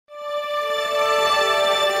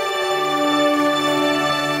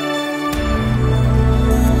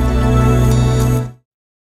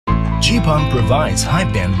provides high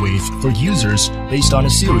bandwidth for users based on a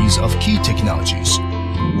series of key technologies.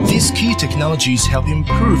 These key technologies help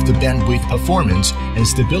improve the bandwidth performance and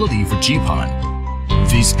stability for GPON.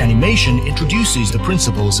 This animation introduces the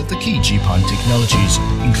principles of the key GPON technologies,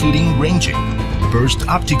 including ranging, burst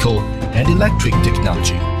optical, and electric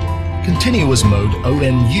technology, continuous mode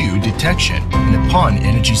ONU detection, and PON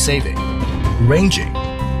energy saving. Ranging.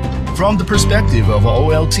 From the perspective of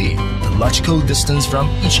OLT, the logical distance from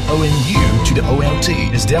each ONU to the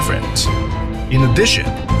OLT is different. In addition,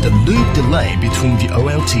 the loop delay between the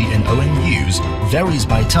OLT and ONUs varies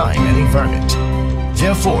by time and environment.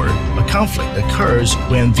 Therefore, a conflict occurs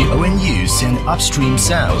when the ONUs send upstream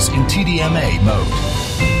sounds in TDMA mode.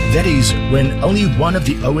 That is, when only one of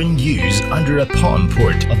the ONUs under a PON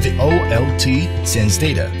port of the OLT sends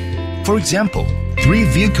data. For example, 3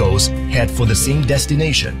 vehicles head for the same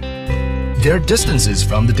destination. Their distances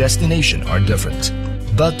from the destination are different,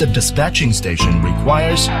 but the dispatching station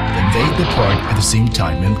requires that they depart at the same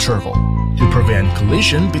time interval to prevent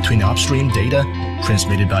collision between upstream data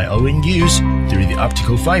transmitted by ONUs through the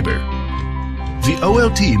optical fiber. The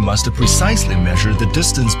OLT must precisely measure the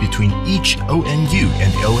distance between each ONU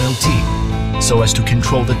and the OLT so as to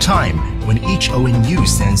control the time when each ONU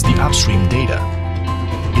sends the upstream data.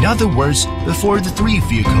 In other words, before the 3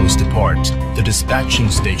 vehicles depart, the dispatching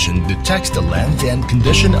station detects the length and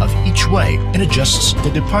condition of each way and adjusts the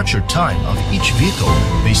departure time of each vehicle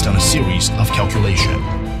based on a series of calculations.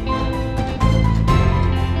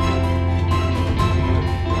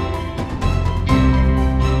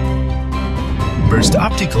 Burst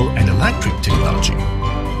optical and electric technology.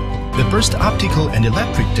 The burst optical and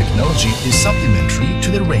electric technology is supplementary to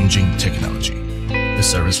the ranging technology. The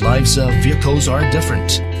service lives of vehicles are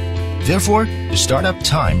different. Therefore, the startup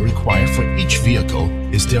time required for each vehicle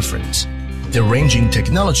is different. The ranging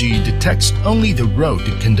technology detects only the road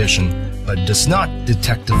condition but does not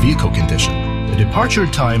detect the vehicle condition. The departure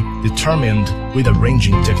time determined with the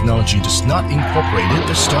ranging technology does not incorporate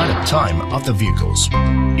the startup time of the vehicles.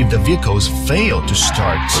 If the vehicles fail to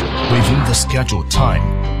start within the scheduled time,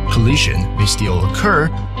 collision may still occur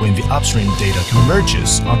when the upstream data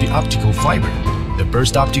converges on the optical fiber. The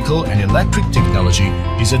burst optical and electric technology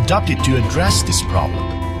is adopted to address this problem.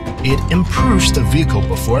 It improves the vehicle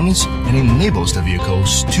performance and enables the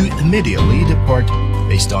vehicles to immediately depart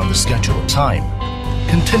based on the scheduled time.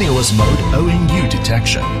 Continuous mode ONU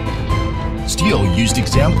detection. Still used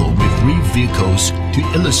example with 3 vehicles to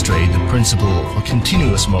illustrate the principle of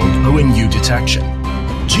continuous mode ONU detection.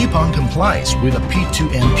 GPON complies with a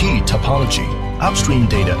P2MP topology. Upstream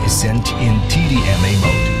data is sent in TDMA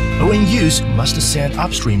mode. ONUs must send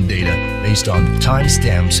upstream data based on the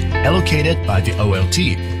timestamps allocated by the OLT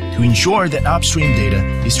to ensure that upstream data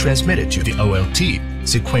is transmitted to the OLT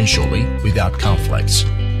sequentially without conflicts.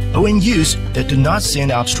 ONUs that do not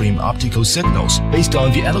send upstream optical signals based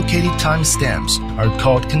on the allocated timestamps are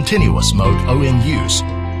called continuous mode ONUs.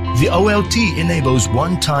 The OLT enables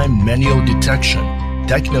one-time manual detection,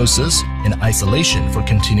 diagnosis, and isolation for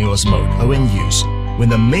continuous mode ONUs. When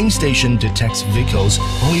the main station detects vehicles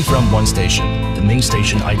only from one station, the main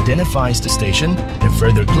station identifies the station and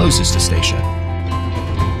further closes the station.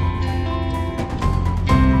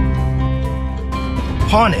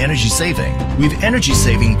 PON energy saving. With energy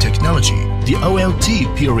saving technology, the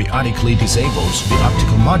OLT periodically disables the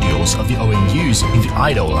optical modules of the ONUs in the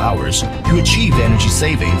idle hours to achieve energy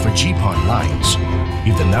saving for GPON lines.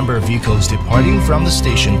 If the number of vehicles departing from the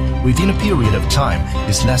station within a period of time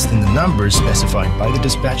is less than the number specified by the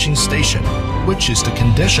dispatching station, which is the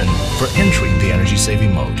condition for entering the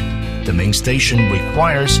energy-saving mode, the main station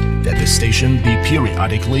requires that the station be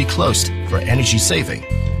periodically closed for energy saving.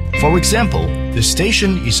 For example, the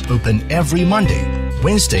station is open every Monday,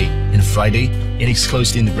 Wednesday, and Friday, and is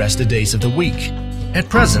closed in the rest of the days of the week. At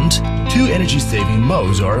present, 2 energy-saving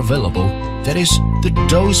modes are available, that is, the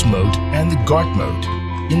Doze mode and the Guard mode.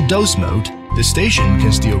 In Doze mode, the station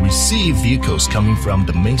can still receive vehicles coming from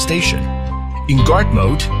the main station. In Guard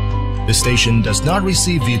mode, the station does not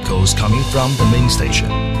receive vehicles coming from the main station.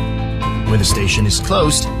 When the station is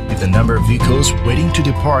closed, if the number of vehicles waiting to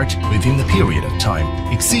depart within the period of time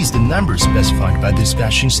exceeds the number specified by the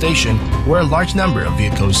dispatching station, or a large number of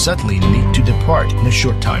vehicles suddenly need to depart in a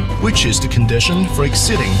short time, which is the condition for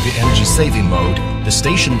exiting the energy-saving mode, the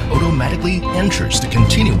station automatically enters the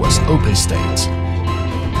continuous open state.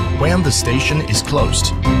 When the station is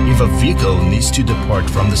closed, if a vehicle needs to depart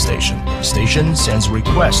from the station sends a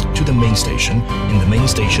request to the main station, and the main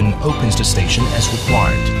station opens the station as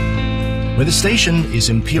required. When the station is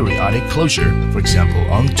in periodic closure, for example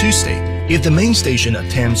on Tuesday, if the main station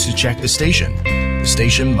attempts to check the station, The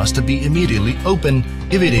station must be immediately open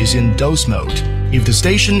if it is in Doze mode. If the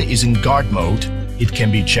station is in guard mode, it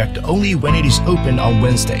can be checked only when it is open on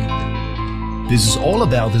Wednesday. This is all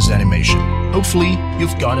about this animation. Hopefully,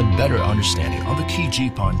 you've got a better understanding of the key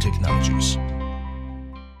GPON technologies.